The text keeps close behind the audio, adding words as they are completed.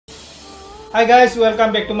Hi guys,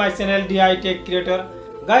 welcome back to my channel DI Tech Creator.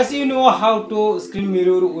 Guys, you know how to screen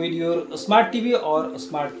mirror with your smart TV or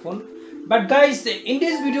smartphone. But guys, in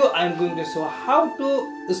this video I am going to show how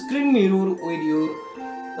to screen mirror with your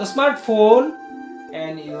smartphone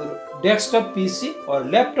and your desktop PC or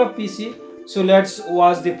laptop PC. So let's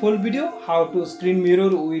watch the full video how to screen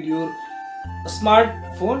mirror with your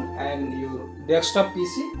smartphone and your desktop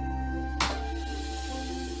PC.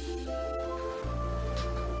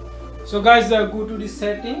 So guys, go to the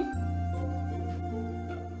setting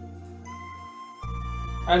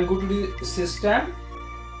and go to the system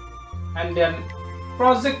and then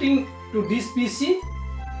projecting to this PC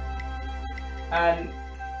and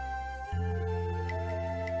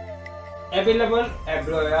available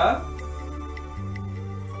everywhere.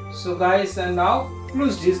 So guys, and now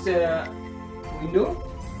close this window,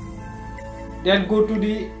 then go to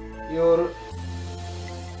your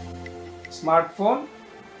smartphone,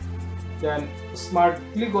 then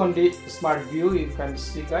click on the smart view. You can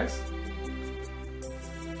see guys,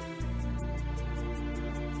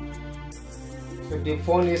 so the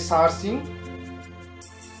phone is searching.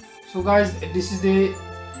 So guys, this is the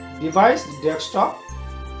device, the desktop.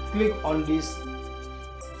 Click on this.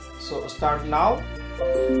 So start now.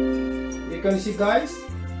 You can see guys,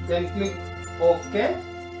 then click OK.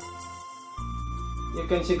 You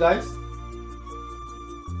can see guys,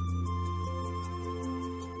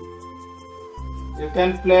 you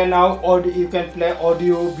can play now audio, you can play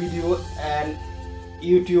audio, video and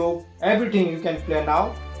YouTube, everything you can play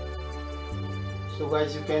now. So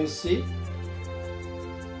guys, you can see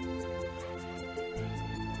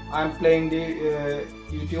I'm playing the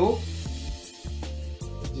YouTube.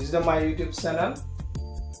 This is my YouTube channel.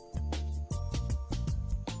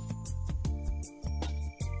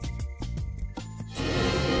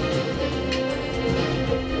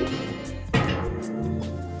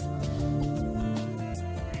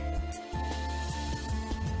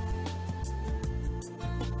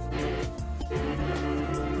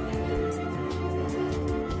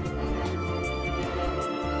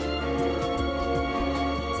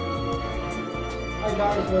 Hi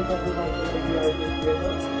guys, welcome to my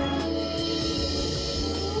channel.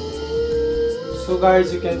 So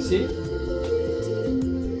guys, you can see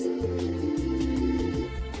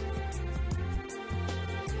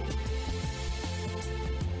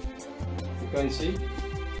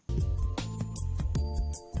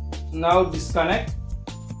now disconnect.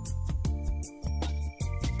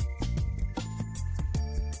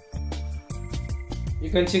 You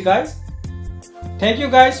can see guys. Thank you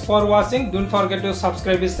guys for watching. Don't forget to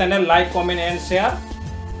subscribe this channel, like, comment and share.